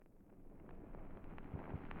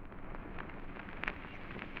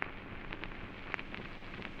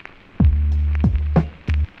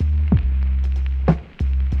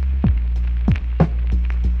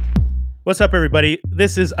What's up, everybody?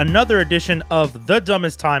 This is another edition of The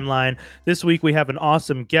Dumbest Timeline. This week we have an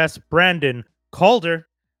awesome guest, Brandon Calder,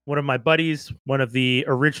 one of my buddies, one of the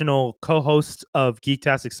original co-hosts of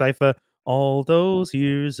Geektastic Cypher all those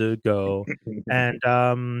years ago. And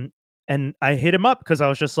I hit him up because I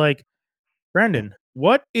was just like, Brandon,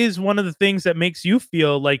 what is one of the things that makes you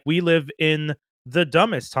feel like we live in the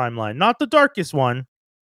dumbest timeline? Not the darkest one,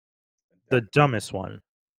 the dumbest one.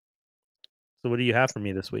 So what do you have for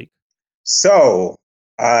me this week? So,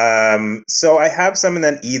 so I have something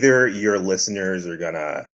that either your listeners are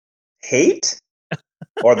gonna hate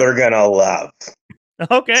or they're gonna love.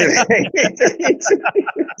 Okay.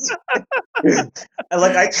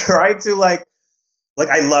 I try to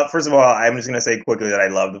I love. First of all, I'm just gonna say quickly that I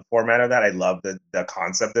love the format of that. I love the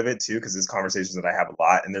concept of it too, because there's conversations that I have a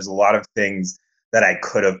lot, and there's a lot of things that I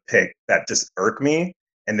could have picked that just irk me,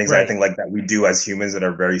 and things that I Right. think like that we do as humans that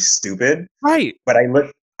are very stupid. Right. But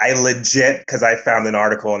I legit, because I found an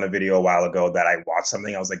article and a video a while ago that I watched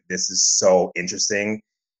something. I was like, this is so interesting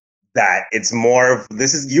that it's more of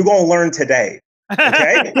this is you gonna learn today.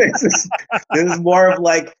 Okay. This is more of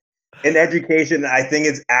like an education. I think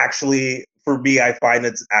it's actually for me, I find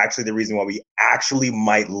it's actually the reason why we actually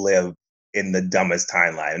might live in the dumbest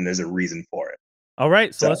timeline, and there's a reason for it. All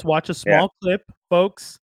right, so So let's watch a yeah. small clip,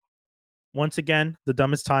 folks. Once again, the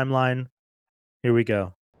dumbest timeline. Here we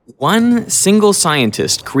go. One single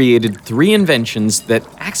scientist created 3 inventions that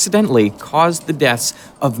accidentally caused the deaths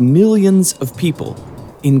of millions of people,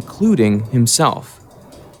 including himself.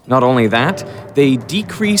 Not only that, they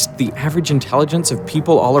decreased the average intelligence of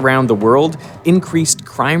people all around the world, increased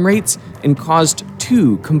crime rates, and caused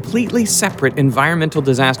 2 completely separate environmental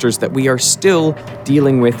disasters that we are still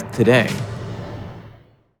dealing with today.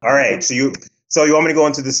 All right. So you want me to go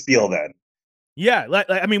into the spiel then? Yeah,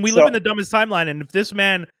 I mean, we live in the dumbest timeline, and if this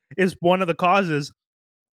man is one of the causes,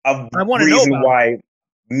 A I want to know reason about it. why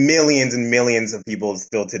millions and millions of people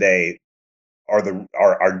still today are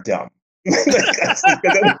dumb.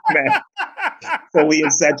 So we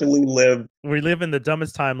essentially live We live in the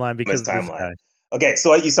dumbest timeline because this of this timeline. guy. Okay,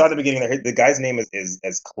 so you saw at the beginning there, the guy's name is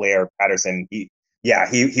Claire Patterson. He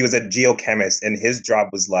was a geochemist, and his job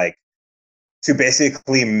was like to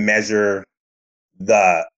basically measure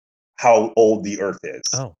the how old the Earth is.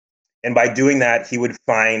 Oh, And by doing that, he would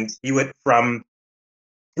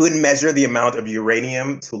measure the amount of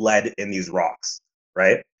uranium to lead in these rocks,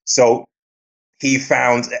 right? So he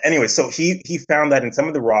found that in some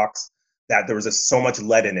of the rocks that there was so much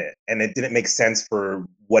lead in it, and it didn't make sense for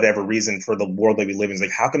whatever reason for the world that we live in. It's like,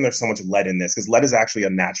 how come there's so much lead in this? Because lead is actually a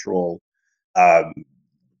natural um,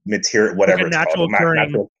 material, like a whatever it's called, natural occurring.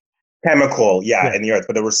 natural chemical, yeah, Yeah. in the earth.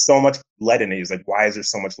 But there was so much lead in it. He was like, why is there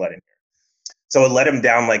so much lead in here? So it led him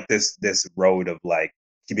down like this road of like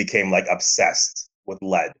he became like obsessed with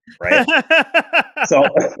lead, right? So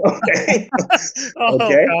okay, Oh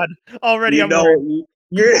okay, God! Already, you I'm worried.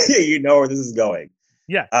 know you know where this is going.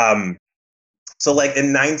 Yeah. Um, so like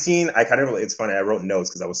in 19, I kind of it's funny. I wrote notes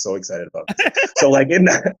because I was so excited about this. So like in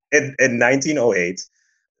 1908,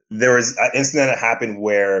 there was an incident that happened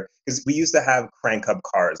where because we used to have crank up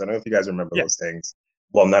cars. I don't know if you guys remember Yeah. those things.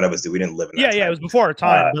 Well, none of us do. We didn't live in Yeah. that Yeah. It time. was before our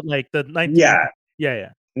time, Uh, but like the 19. yeah, Yeah. Yeah.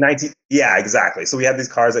 19. Yeah, exactly. So we had these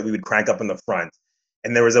cars that we would crank up in the front,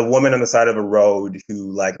 and there was a woman on the side of a road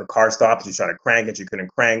who like her car stopped. She was trying to crank and she couldn't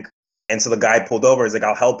crank, and so the guy pulled over. He's like,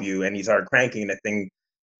 "I'll help you," and he started cranking, and the thing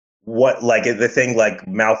like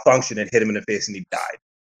malfunctioned and hit him in the face, and he died.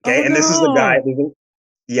 Oh Okay, and this is the guy. no!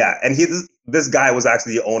 Yeah, and this guy was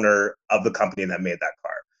actually the owner of the company that made that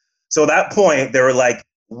car. So at that point, they were like,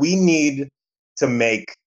 "We need to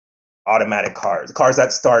make automatic cars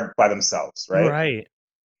that start by themselves, right?" Right.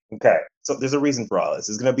 Okay, so there's a reason for all this.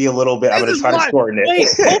 It's going to be a little bit. I'm This going to is try to why. shorten Wait,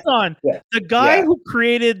 hold it. on. Yeah, The yeah,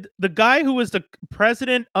 guy who was the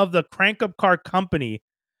president of the crank up car company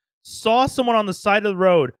saw someone on the side of the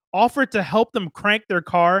road, offered to help them crank their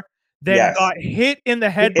car, then yes, got hit in the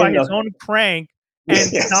head by in his the own crank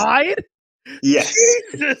and yes, died? yes,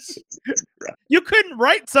 Jesus. You couldn't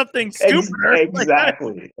write something stupider. Like that is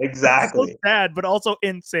so exactly. sad, but also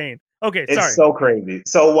insane. Okay, It's sorry. so crazy.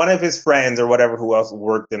 So one of his friends or whatever who else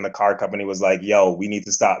worked in the car company was like, "Yo, we need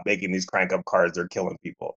to stop making these crank up cars. They're killing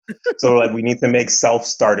people." So like, we need to make self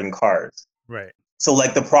starting cars. Right. So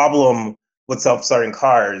like the problem with self starting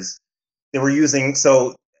cars they were using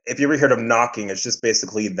so if you ever heard of knocking, it's just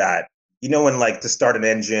basically that when like to start an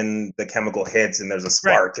engine, the chemical hits and there's a Right.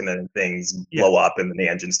 spark and then things Yeah. blow up and then the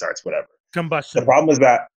engine starts, whatever. The Combustion. problem is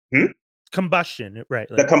that Combustion. Right.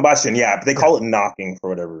 the Like, combustion, yeah, but they yeah. call it knocking for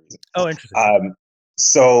whatever reason. Oh, interesting. Um,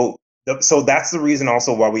 so so that's the reason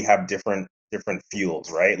also why we have different different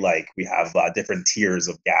fuels, right? Like we have different tiers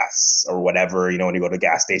of gas or whatever. You know, when you go to a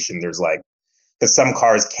gas station, there's like, because some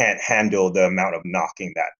cars can't handle the amount of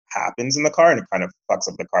knocking that happens in the car, and it kind of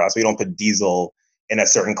fucks up the car. So you don't put diesel in a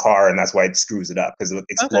certain car, and that's why it screws it up because of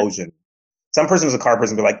explosion. Some person who's a car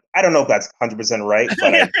person be like, I don't know if that's 100% right,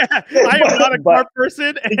 but I am not a car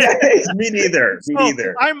person. Yeah, me neither. Me So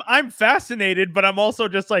neither. I'm fascinated, but I'm also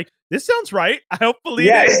just like, this sounds right. Hopefully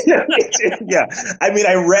Yeah, it is. yeah. I mean,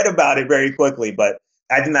 I read about it very quickly, but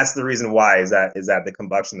I think that's the reason why is that the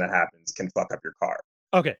combustion that happens can fuck up your car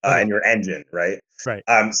Okay. and your engine, right? Right.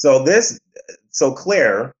 So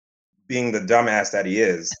Claire, being the dumbass that he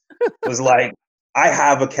is, was like, I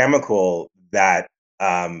have a chemical that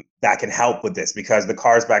that can help with this because the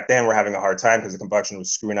cars back then were having a hard time because the combustion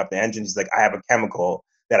was screwing up the engine. He's like, I have a chemical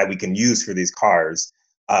that we can use for these cars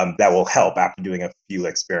that will help after doing a few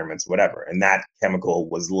experiments, whatever. And that chemical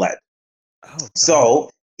was lead. Oh, God. So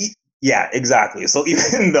yeah, exactly. So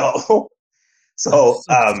even though, so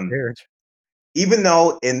scared. even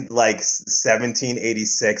though in like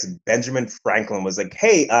 1786, Benjamin Franklin was like,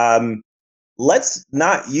 hey, let's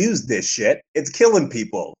not use this shit. It's killing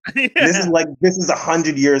people. Yeah. This is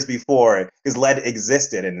 100 years before because lead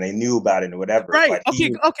existed and they knew about it or whatever. Right. But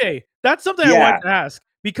Okay. That's something I wanted to ask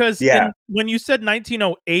because Yeah. when you said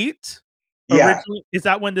 1908, Yeah. originally, is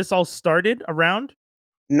that when this all started around?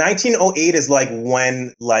 1908 is like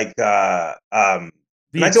when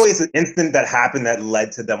 1908 is an incident that happened that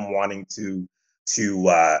led to them wanting to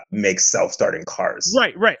make self-starting cars.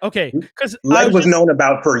 Right. Okay. Because Lead was known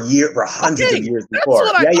about for hundreds of years before.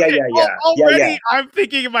 Already, I'm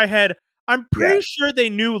thinking in my head, I'm pretty Yeah. sure they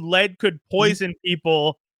knew lead could poison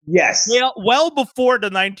people. Yes. Well before the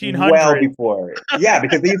 1900s. Well before. Yeah,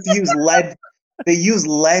 because they used to use lead. They use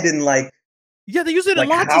lead in Yeah, they use it in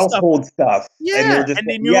lots of stuff. household stuff. Yeah, And they were just and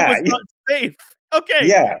they knew it was not safe. Okay.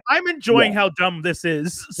 Yeah. I'm enjoying how dumb this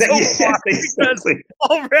is so far because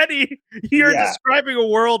already you're describing a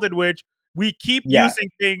world in which we keep using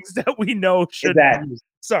things that we know shouldn't be used.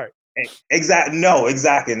 Sorry. Exactly. No,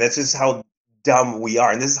 exactly. And that's just how dumb we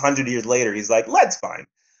are. And this is 100 years later. He's like, lead's fine.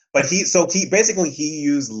 But he basically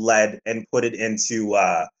used lead and put it into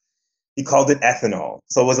he called it ethanol.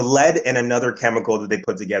 So it was lead and another chemical that they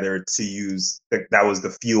put together to use that was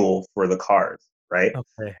the fuel for the cars, right?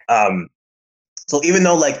 Okay. So even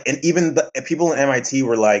though and even the people in MIT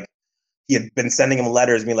were like, he had been sending him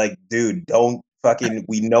letters being like, dude, don't fucking,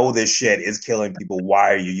 we know this shit is killing people.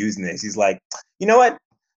 Why are you using this? He's like, you know what?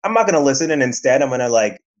 I'm not going to listen. And instead I'm going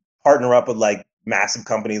to partner up with massive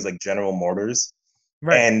companies like General Motors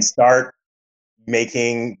and start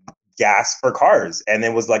making gas for cars. And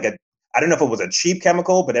it was I don't know if it was a cheap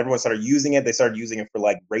chemical, but everyone started using it. They started using it for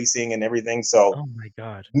racing and everything. So oh my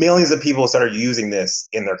God, millions of people started using this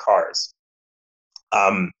in their cars.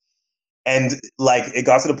 And it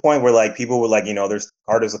got to the point where people were there's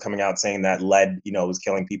artists are coming out saying that lead, was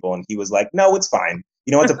killing people. And he was like, no, it's fine.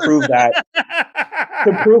 You know what, to prove that,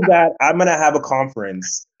 I'm going to have a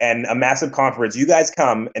conference and a massive conference. You guys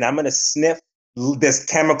come and I'm going to sniff this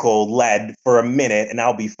chemical lead for a minute and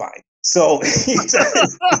I'll be fine. So he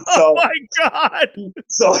says, oh my God.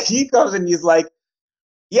 So he comes and he's like,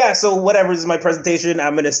 yeah, so whatever, this is my presentation.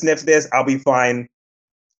 I'm going to sniff this. I'll be fine.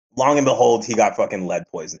 Long and behold, he got fucking lead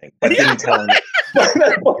poisoning, but didn't tell him.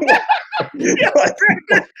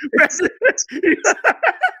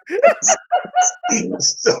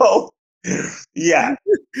 So, yeah.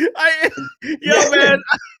 Man,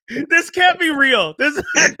 this can't be real. Dude,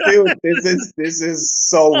 this is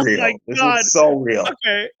so real. This is so real.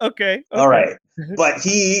 Okay. All right. But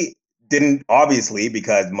he didn't, obviously,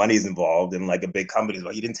 because money's involved and a big company,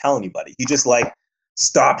 he didn't tell anybody. He just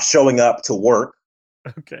stopped showing up to work.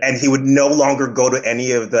 Okay. And he would no longer go to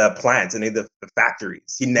any of the plants, any of the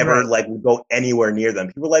factories. He never would go anywhere near them.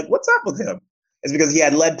 People were like, what's up with him? It's because he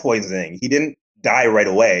had lead poisoning. He didn't die right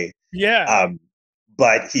away. Yeah.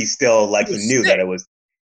 But he still he knew that it was,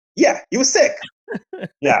 he was sick.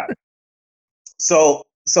 Yeah. So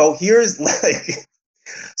here's why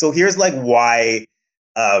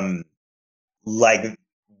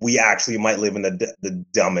we actually might live in the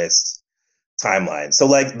dumbest timeline. So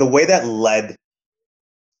the way that lead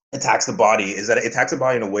attacks the body is that it attacks the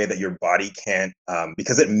body in a way that your body can't,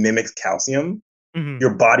 because it mimics calcium. Mm-hmm.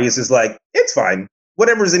 Your body is just it's fine.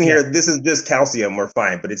 Whatever's in here, this is just calcium. We're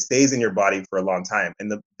fine. But it stays in your body for a long time.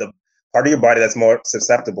 And the part of your body that's more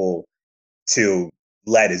susceptible to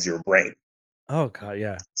lead is your brain. Oh God,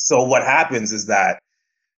 yeah. So what happens is that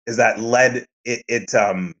lead it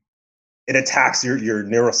attacks your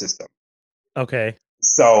neural system. Okay.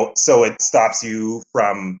 So it stops you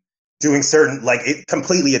from doing certain, like, it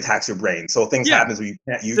completely attacks your brain. So things Yeah. happens where you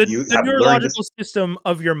can't, you The have learning neurological system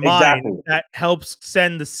of your mind exactly. that helps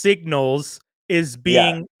send the signals is Yeah.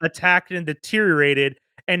 being attacked and deteriorated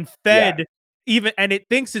and Yeah. fed and it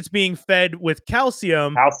thinks it's being fed with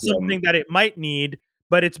calcium, Calcium. something that it might need,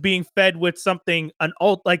 but it's being fed with something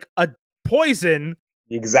like a poison.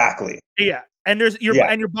 Exactly. Yeah. And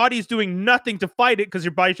Yeah. your body's doing nothing to fight it because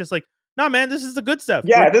your body's just like, "Nah, man, this is the good stuff.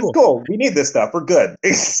 We're Yeah, that's cool." cool. We need this stuff. We're good.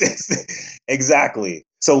 Exactly.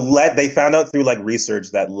 So lead, they found out through like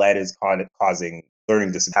research that lead is causing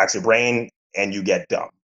learning attacks your brain and you get dumb.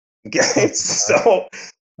 Oh Okay. my god.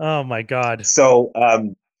 Oh my god. So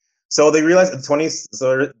so they realized in 20,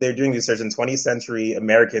 so they're doing research in 20th century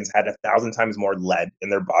Americans had 1,000 times more lead in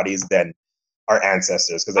their bodies than our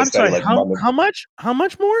ancestors because they I'm study sorry, like how much? How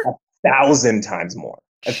much more? 1,000 times more.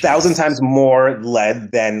 1,000 times Jesus. more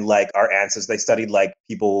lead than like our ancestors. They studied like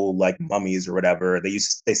people like mummies or whatever. They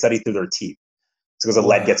studied through their teeth. It's because the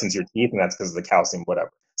lead Wow. gets into your teeth, and that's because of the calcium,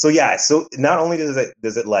 whatever. So yeah, so not only does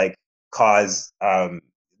it like cause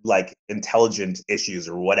like intelligent issues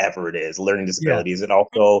or whatever it is, learning Yeah. disabilities, it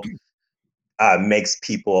also makes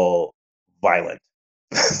people violent.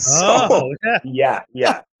 So Oh, yeah. yeah,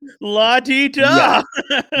 yeah, yeah. La-di-da.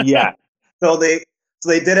 Yeah. So they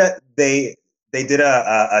did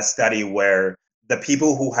a study where the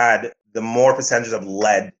people who had the more percentage of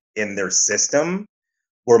lead in their system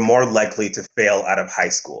were more likely to fail out of high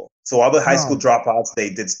school. So all the high school Oh, dropouts, they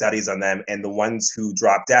did studies on them, and the ones who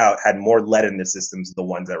dropped out had more lead in their systems than the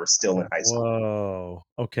ones that were still in high school. whoa.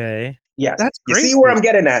 Okay. Yes. That's You see where crazy. I'm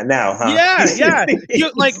getting at now, huh? Yeah, yeah.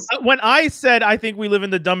 You like when I said I think we live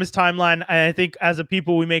in the dumbest timeline, and I think as a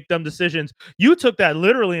people we make dumb decisions. You took that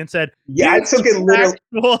literally and said, Yeah, I "Here's took some it literally.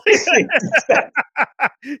 factual."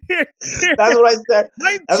 Here, here, That's what I said.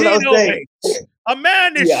 That's what I was saying. 1908. A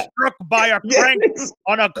man is Yeah. struck by a Yeah. crank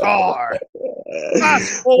on a car.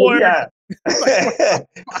 Fast forward. Yeah. Like, what the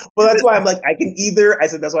Well, fuck? that's why I'm like, I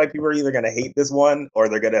said that's why people are either gonna hate this one or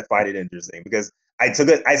they're gonna find it interesting because I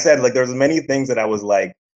said like there's many things that I was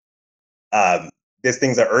like, um, this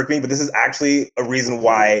things that irk me, but this is actually a reason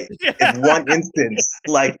why Yeah. it's one instance,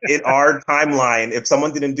 like in our timeline, if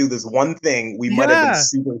someone didn't do this one thing, we might have been Yeah.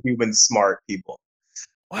 superhuman smart people.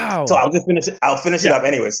 So Wow. I'll finish it Yeah. up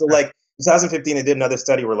anyway. So Sure. like 2015, it did another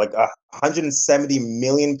study where like 170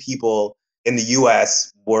 million people in the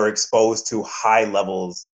US were exposed to high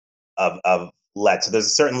levels of lead. So there's a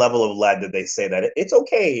certain level of lead that they say that it's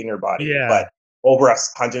okay in your body, Yeah. but over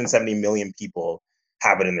 170 million people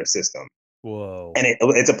have it in their system. Whoa. And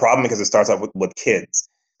it's a problem because it starts off with kids.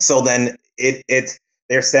 So then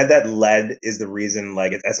they're said that lead is the reason,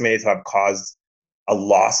 like it's estimated to have caused a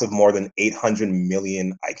loss of more than 800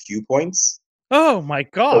 million IQ points. Oh my So,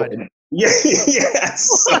 god. yeah, yeah.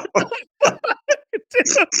 So, What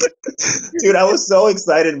the fuck, dude, dude? I was so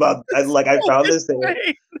excited about. It's Like, I so found this thing.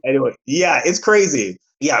 insane. Anyway, yeah, it's crazy.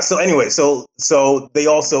 Yeah. So anyway, so they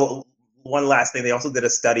also, one last thing, they also did a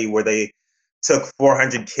study where they took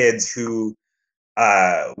 400 kids who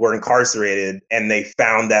were incarcerated, and they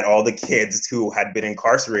found that all the kids who had been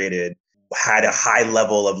incarcerated had a high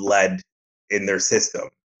level of lead in their system.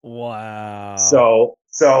 Wow. So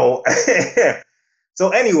so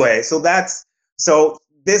anyway, so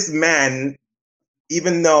this man,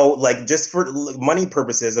 even though like just for money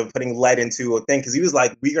purposes of putting lead into a thing, because he was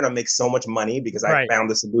like, we're gonna make so much money because I Right. found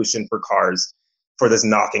the solution for cars for this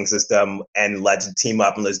knocking system, and let's team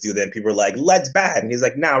up and let's do that. And people are like, lead's bad, and he's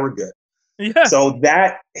like, nah, we're good. Yeah. So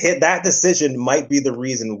that decision might be the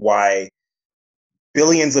reason why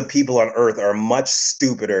billions of people on Earth are much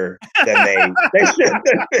stupider than they should.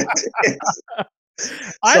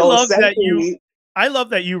 I So love that you essentially, I love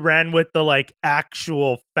that you ran with the, like,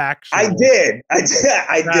 actual I factual did, I did,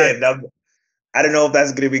 I that did. I don't know if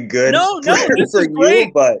that's going to be good No, no, this for is you,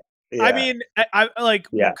 great. but I yeah, mean, I like,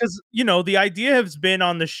 yeah, because the idea has been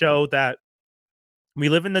on the show that we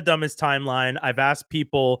live in the dumbest timeline. I've asked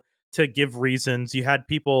people to give reasons. You had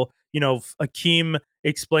people, Akeem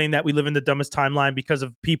explain that we live in the dumbest timeline because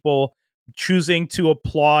of people choosing to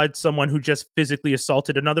applaud someone who just physically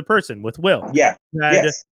assaulted another person with Will. yeah, You had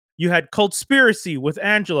yes, you had conspiracy with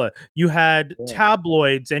Angela. You had yeah,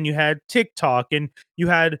 tabloids and you had TikTok and you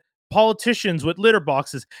had politicians with litter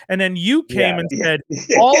boxes. And then you came yeah, and yeah, said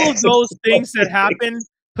all of yes, those things that exactly. happened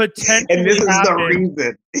And this potentially is the happened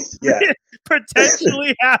reason. Yeah,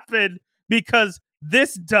 potentially happened because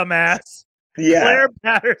this dumbass, yeah, Claire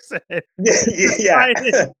Patterson, yeah,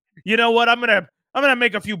 decided, you know what, I'm gonna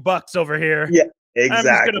make a few bucks over here. yeah, I'm just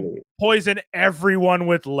gonna exactly. poison everyone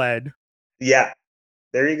with lead. Yeah,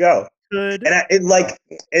 there you go. could.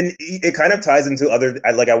 It kind of ties into other,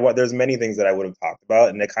 there's many things that I would have talked about,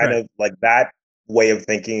 and it kind of like that way of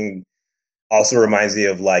thinking also reminds me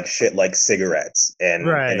of like shit like cigarettes and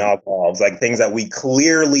alcohol. It's like things that we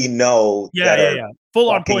clearly know that are full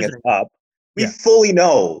on fucking us poisoning. up. We fully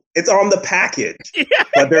know it's on the package,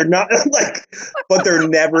 but they're not but they're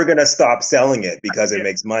never gonna stop selling it because it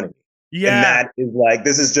makes money. And that is like,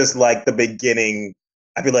 this is just like the beginning.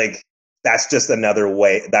 I feel like that's just another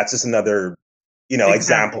way. That's just another,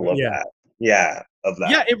 example of that. Yeah, of that.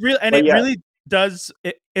 Yeah, it really does,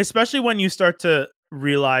 especially when you start to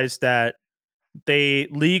realize that they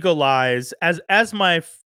legalize, as my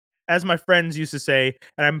friends used to say,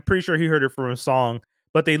 and I'm pretty sure he heard it from a song,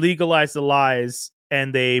 but they legalize the lies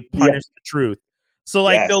and they Yeah. punish the truth. So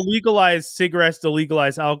like they'll legalize cigarettes, they'll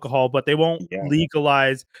legalize alcohol, but they won't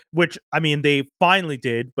legalize, which I mean they finally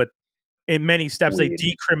did, but in many steps Weed.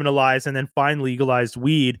 they decriminalized and then finally legalized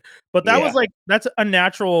weed. But that was like, that's a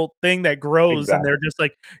natural thing that grows, and they're just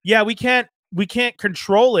like, yeah, we can't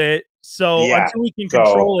control it. So until we can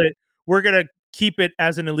control it, we're gonna keep it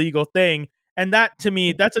as an illegal thing. And that, to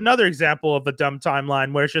me, that's another example of a dumb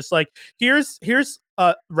timeline where it's just like, here's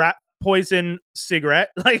a rat poison cigarette,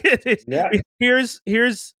 like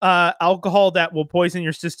here's alcohol that will poison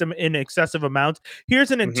your system in excessive amounts. Here's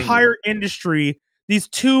an entire industry, these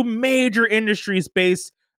two major industries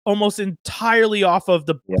based almost entirely off of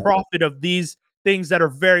the profit of these things that are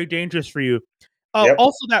very dangerous for you.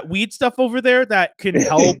 Also, that weed stuff over there that can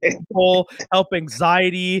help people, help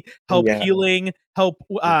anxiety, help healing, help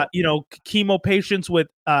chemo patients with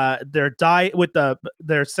their diet, with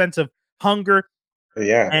their sense of hunger.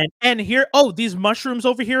 And here, these mushrooms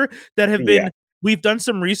over here that have been, we've done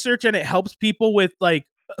some research and it helps people with like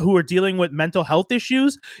who are dealing with mental health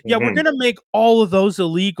issues. We're gonna make all of those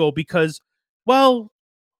illegal because, well,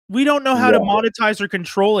 we don't know how to monetize or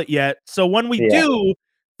control it yet. So when we do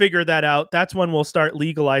figure that out, that's when we'll start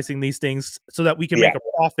legalizing these things so that we can make a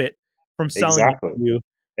profit from selling it to you.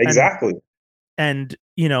 And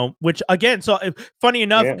which again, so funny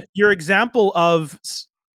enough, your example of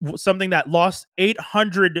something that lost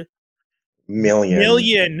 800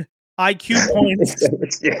 million IQ points.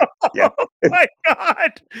 Oh my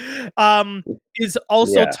God. Is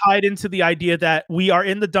also tied into the idea that we are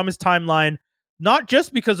in the dumbest timeline, not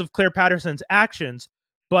just because of Claire Patterson's actions,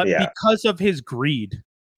 but because of his greed.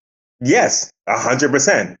 Yes,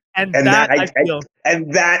 100%. And that I feel,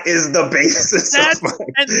 and that is the basis of my,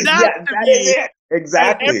 that to me, is it.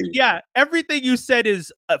 Exactly. Everything you said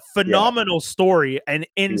is a phenomenal story and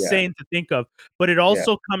insane to think of, but it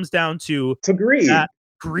also comes down to greed. That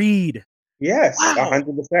greed. Yes, Wow.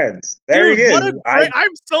 100%. There Dude, he is. what a great, I'm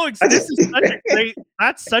so excited. This is such a great,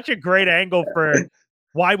 that's such a great angle for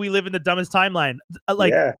why we live in the dumbest timeline.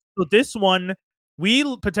 So this one,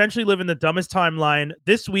 we potentially live in the dumbest timeline.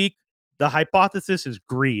 This week, the hypothesis is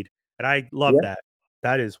greed. And I love that.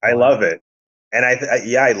 That is wild. I love it. And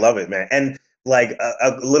I love it, man. And like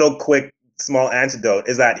a little quick small antidote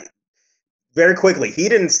is that very quickly he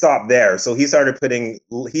didn't stop there, so he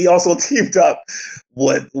also teamed up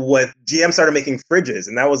with GM, started making fridges,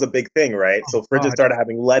 and that was a big thing, right? So fridges started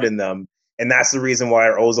having lead in them, and that's the reason why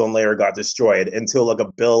our ozone layer got destroyed, until like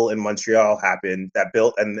a bill in Montreal happened that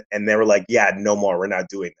built, and they were like, yeah, no more, we're not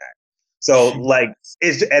doing that. So like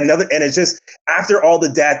it's just after all the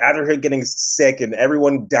death, after her getting sick and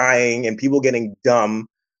everyone dying and people getting dumb,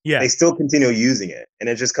 they still continue using it. And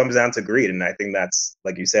it just comes down to greed. And I think that's,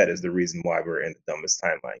 like you said, is the reason why we're in the dumbest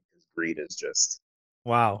timeline. Because greed is just,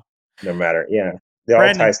 wow. No matter,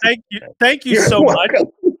 Brandon, thank you so much.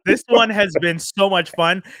 This one has been so much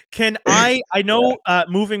fun. Can I know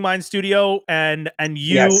Moving Mind Studio and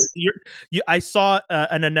you, I saw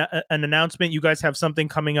an announcement. You guys have something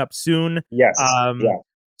coming up soon.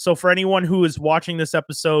 So for anyone who is watching this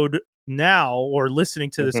episode now or listening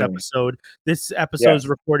to this episode is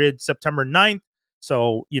recorded September 9th.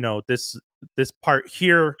 So, this part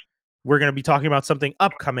here, we're going to be talking about something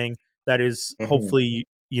upcoming that is hopefully,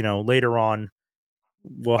 later on.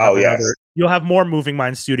 We'll have you'll have more Moving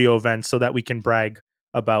Mind Studio events so that we can brag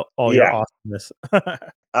about all your awesomeness.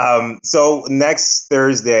 So next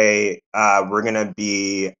Thursday, we're gonna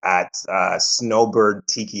be at Snowbird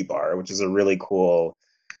Tiki Bar, which is a really cool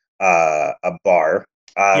a bar.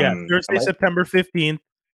 Thursday, September 15th.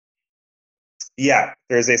 Yeah,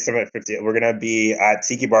 Thursday, September 15th. We're gonna be at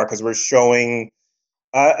Tiki Bar because we're showing.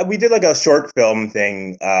 We did like a short film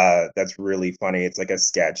thing that's really funny. It's like a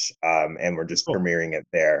sketch, and we're just premiering it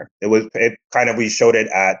there. We showed it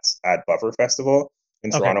at Buffer Festival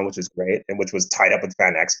in Toronto, which is great, and which was tied up with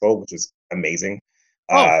Fan Expo, which is amazing.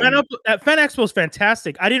 Fan Expo is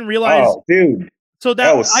fantastic. I didn't realize. Oh, dude! So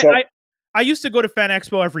that was I used to go to Fan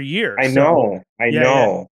Expo every year. I So know.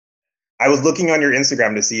 yeah. I was looking on your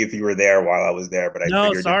Instagram to see if you were there while I was there, but I No,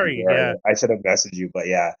 figured if you sorry. were, Yeah. I should have messaged you. But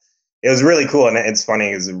yeah, it was really cool, and it's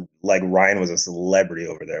funny is like Ryan was a celebrity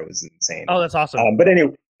over there. It was insane. Oh, that's awesome. But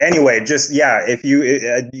anyway, just yeah, if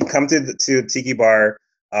you come to Tiki Bar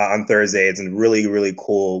on Thursday, it's a really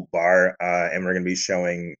cool bar, and we're gonna be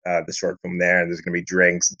showing the short film there, and there's gonna be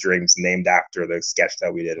drinks named after the sketch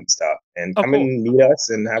that we did and stuff. And Oh, come cool. and meet us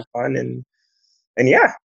and have fun and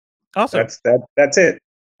yeah, Awesome. that's it.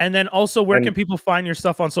 And then also, where And can people find your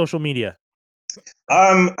stuff on social media?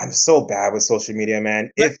 I'm so bad with social media, man.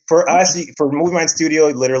 If for us, for Movie Mind Studio,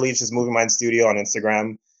 literally it's just Movie Mind Studio on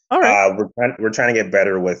Instagram. All right. We're trying to get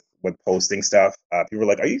better with posting stuff. People are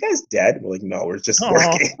like, "Are you guys dead?" We're like, "No, we're just Aw.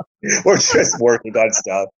 working. We're just working on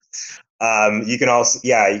stuff." You can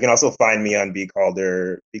also find me on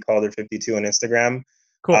Calder 52 on Instagram.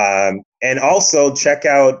 Cool. And also check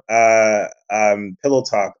out Pillow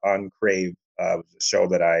Talk on Crave, the show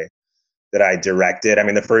that I directed. I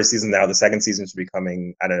mean, the first season now, the second season should be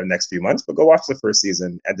coming, I don't know, next few months, but go watch the first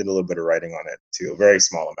season. I did a little bit of writing on it too, a very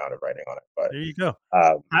small amount of writing on it. But There you go.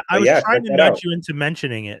 I but was yeah, trying check to that nudge out. you into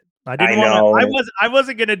mentioning it. I I didn't want to. know, I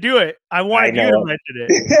wasn't gonna do it. I wanted I you to know. mention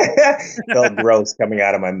it. Felt gross coming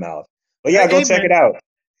out of my mouth. But yeah, go Hey, check man, it out.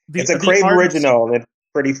 the It's a the Crave art of original, and it's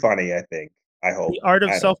pretty funny, I think. I hope. the art of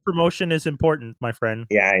I don't. self promotion is important, my friend.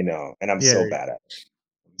 Yeah, I know. And I'm Yeah, so bad at it.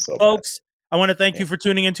 I'm so bad. folks. I want to thank Yeah. you for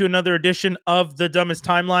tuning into another edition of The Dumbest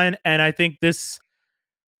Timeline, and I think this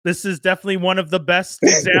is definitely one of the best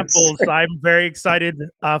examples. I'm very excited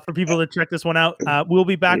for people to check this one out. We'll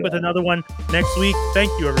be back with Yeah. another one next week.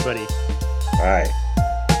 Thank you, everybody. All right.